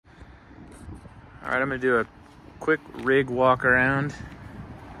All right, I'm gonna do a quick rig walk around.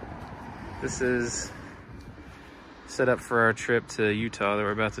 This is set up for our trip to Utah that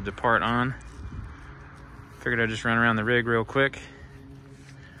we're about to depart on. Figured I'd just run around the rig real quick.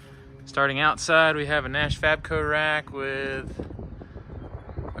 Starting outside, we have a Nash Fabco rack with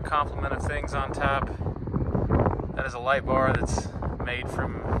a complement of things on top. That is a light bar that's made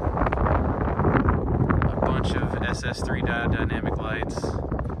from a bunch of SS3 dynamic lights.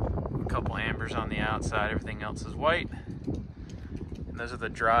 A couple ambers on the outside, everything else is white. And those are the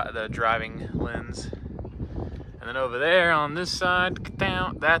driving lens. And then over there on this side,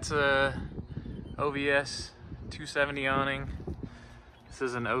 that's a OVS 270 awning. This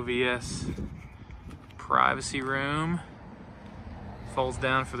is an OVS privacy room. Folds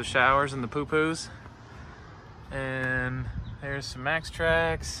down for the showers and the poo-poos. And there's some Max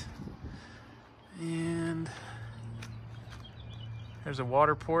Tracks. And there's a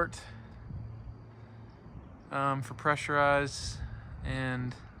water port for pressurized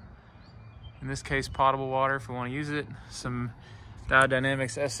and, in this case, potable water if we want to use it. Some Diode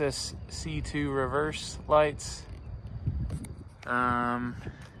Dynamics SSC2 reverse lights. On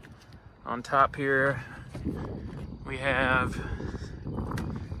top here we have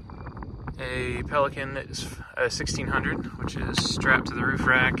a Pelican that's a 1600, which is strapped to the roof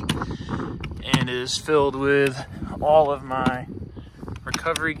rack and is filled with all of my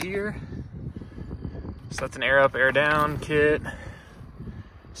recovery gear. So that's an air up, air down kit,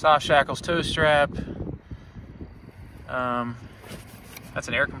 soft shackles toe strap, that's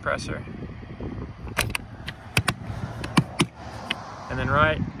an air compressor. And then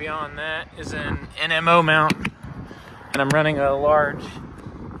right beyond that is an NMO mount, and I'm running a large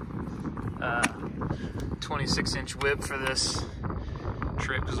 26-inch whip for this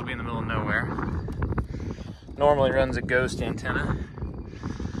trip because we'll be in the middle of nowhere. Normally runs a Ghost antenna.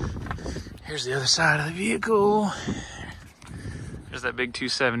 Here's the other side of the vehicle. There's that big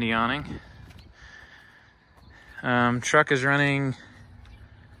 270 awning. Truck is running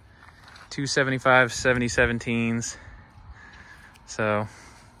 275 7017s. So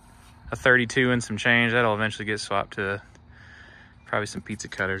a 32 and some change, that'll eventually get swapped to probably some pizza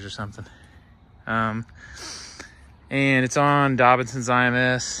cutters or something. And it's on Dobinson's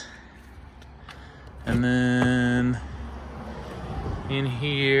IMS. And then in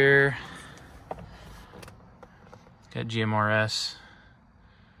here, got GMRS.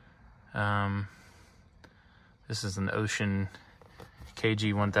 This is an Ocean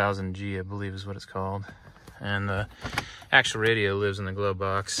KG1000G, I believe is what it's called. And the actual radio lives in the glove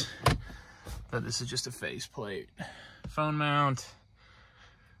box, but this is just a face plate. Phone mount,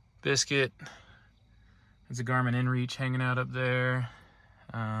 biscuit. It's a Garmin InReach hanging out up there.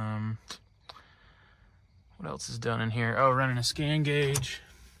 What else is done in here? Oh, running a scan gauge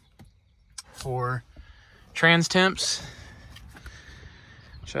for trans temps,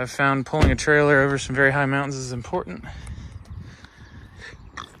 which I've found pulling a trailer over some very high mountains is important.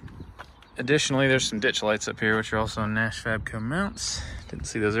 Additionally, there's some ditch lights up here, which are also Nash Fabco mounts. Didn't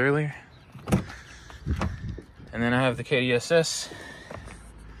see those earlier. And then I have the KDSS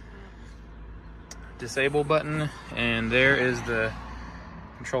disable button, and there is the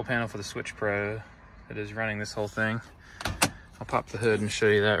control panel for the Switch Pro that is running this whole thing. I'll pop the hood and show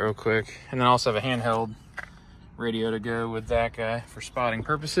you that real quick. And then I also have a handheld radio to go with that guy for spotting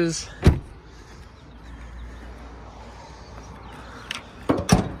purposes.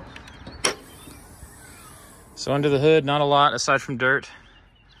 So under the hood, not a lot aside from dirt,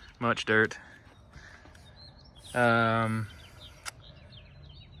 much dirt. This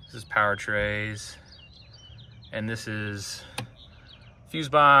is power trays, and this is fuse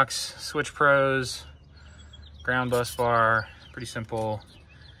box, switch pros, ground bus bar, pretty simple.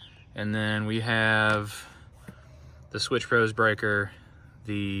 And then we have the switch pros breaker,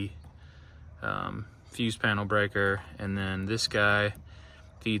 the fuse panel breaker, and then this guy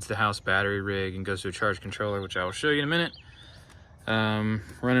feeds the house battery rig and goes to a charge controller, which I will show you in a minute.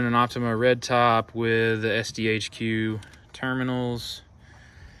 Running an Optima red top with the SDHQ terminals.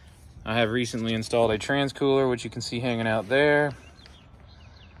 I have recently installed a transcooler, which you can see hanging out there.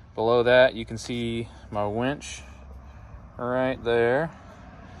 Below that, you can see my winch right there.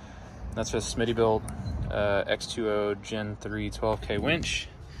 That's a Smittybilt X2O Gen 3 12K winch.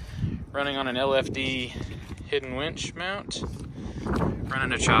 Running on an LFD hidden winch mount.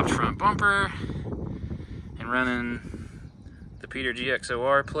 Running a chopped front bumper. And running the Peter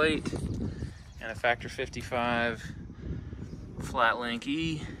GX460 plate. And a Factor 55 flat link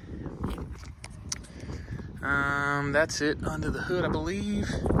E. That's it under the hood, I believe.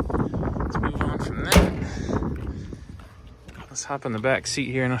 Let's move on from that. Let's hop in the back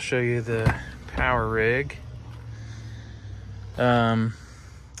seat here and I'll show you the power rig. It's kind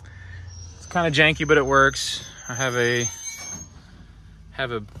of janky, but it works. I have a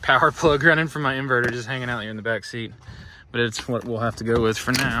power plug running from my inverter just hanging out here in the back seat, but it's what we'll have to go with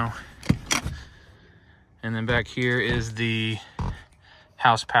for now. And then back here is the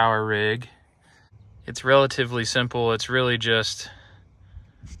house power rig. It's relatively simple. It's really just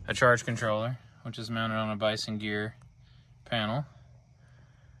a charge controller, which is mounted on a Bison gear panel,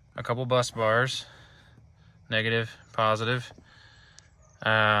 a couple bus bars, negative, positive,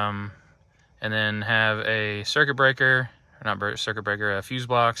 and then have a circuit breaker, or not circuit breaker, a fuse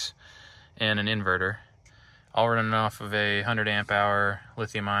box, and an inverter, all running off of a 100 amp hour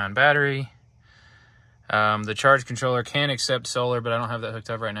lithium ion battery. The charge controller can accept solar, but I don't have that hooked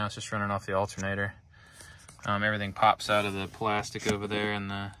up right now. It's just running off the alternator. Everything pops out of the plastic over there in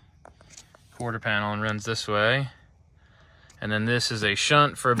the quarter panel and runs this way. And then this is a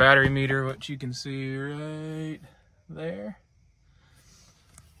shunt for a battery meter, which you can see right there.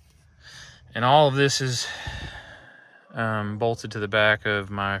 And all of this is bolted to the back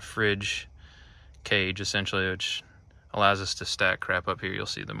of my fridge cage, essentially, which allows us to stack crap up here. You'll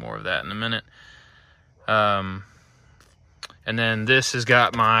see more of that in a minute. And then this has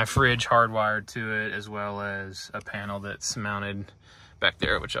got my fridge hardwired to it, as well as a panel that's mounted back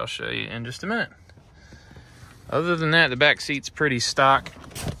there, which I'll show you in just a minute. Other than that, the back seat's pretty stock.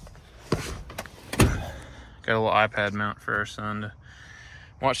 Got a little iPad mount for our son to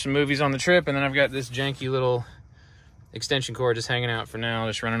watch some movies on the trip, and then I've got this janky little extension cord just hanging out for now,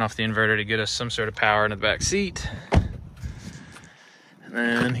 just running off the inverter to get us some sort of power in the back seat. And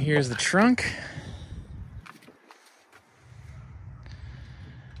then here's the trunk.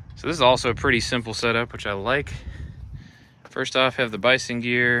 So this is also a pretty simple setup, which I like. First off, have the Bison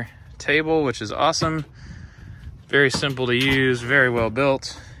gear table, which is awesome. Very simple to use, very well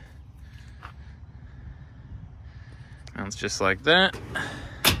built. Mounts just like that.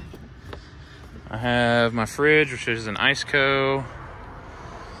 I have my fridge, which is an Iceco.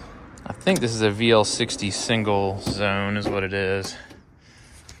 I think this is a VL60 single zone is what it is.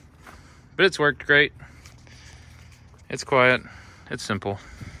 But it's worked great. It's quiet, it's simple.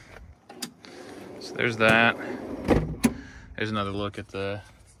 So there's that. There's another look at the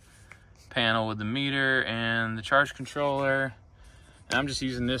panel with the meter and the charge controller. And I'm just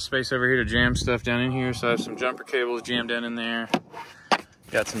using this space over here to jam stuff down in here. So I have some jumper cables jammed down in there.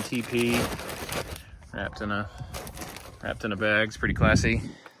 Got some TP wrapped in a bag. It's pretty classy.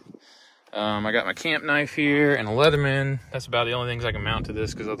 I got my camp knife here and a Leatherman. That's about the only things I can mount to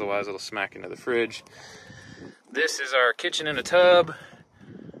this, because otherwise it'll smack into the fridge. This is our kitchen in a tub.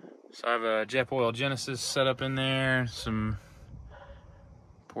 So I have a Jetboil Genesis set up in there, some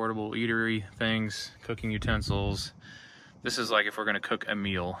portable eatery things, cooking utensils. This is like if we're gonna cook a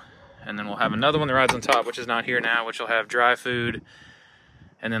meal. And then we'll have another one that rides on top, which is not here now, which will have dry food,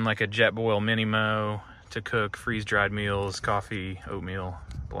 and then like a Jetboil Mini Mo to cook freeze-dried meals, coffee, oatmeal,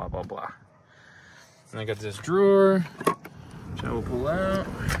 blah, blah, blah. And I got this drawer, which I will pull out.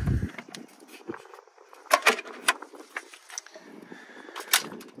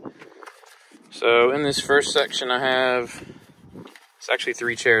 So in this first section I have, it's actually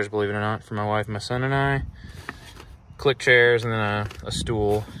 3 chairs, believe it or not, for my wife, my son, and I. Click chairs, and then a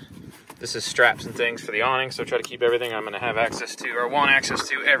stool. This is straps and things for the awning, so try to keep everything I'm gonna have access to, or want access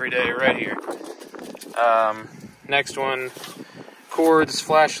to every day right here. Next one, cords,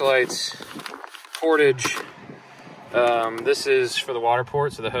 flashlights, portage. This is for the water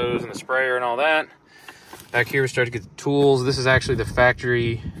port, so the hose and the sprayer and all that. Back here we start to get the tools. This is actually the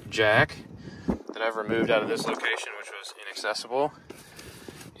factory jack that I've removed out of this location, which was inaccessible.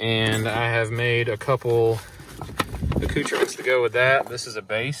 And I have made a couple accoutrements to go with that. This is a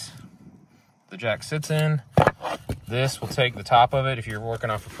base the jack sits in. This will take the top of it if you're working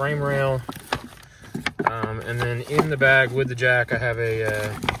off a frame rail. And then in the bag with the jack, I have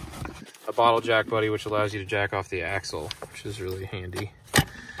a bottle jack buddy, which allows you to jack off the axle, which is really handy.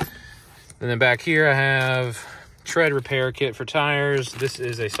 And then back here I have tread repair kit for tires. This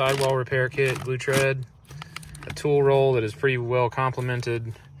is a sidewall repair kit, blue tread, a tool roll that is pretty well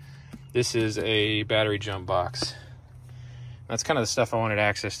complemented. This is a battery jump box. That's kind of the stuff I wanted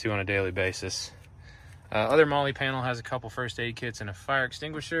access to on a daily basis. Other Molly panel has a couple first aid kits and a fire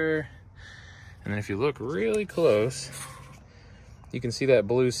extinguisher. And then if you look really close, you can see that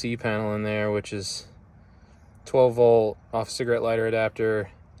blue C panel in there, which is 12 volt off cigarette lighter adapter,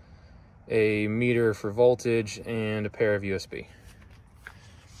 a meter for voltage, and a pair of USB.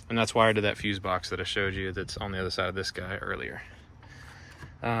 And that's wired to that fuse box that I showed you that's on the other side of this guy earlier.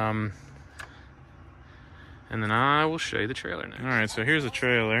 And then I will show you the trailer now. All right, so here's the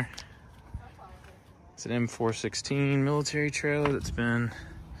trailer. It's an M416 military trailer that's been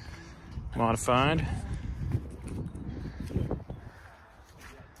modified.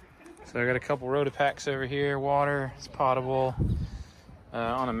 So I got a couple Rotopacks over here, water, it's potable,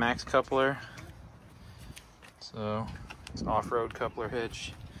 on a max coupler. So it's off-road coupler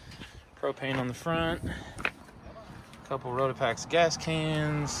hitch. Propane on the front, a couple Rotopacks gas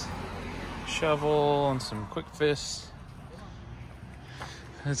cans, shovel, and some quick fists.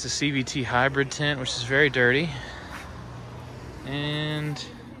 That's a CVT hybrid tent, which is very dirty. And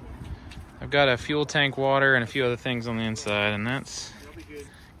I've got a fuel tank, water, and a few other things on the inside, and that's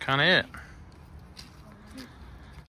kind of it.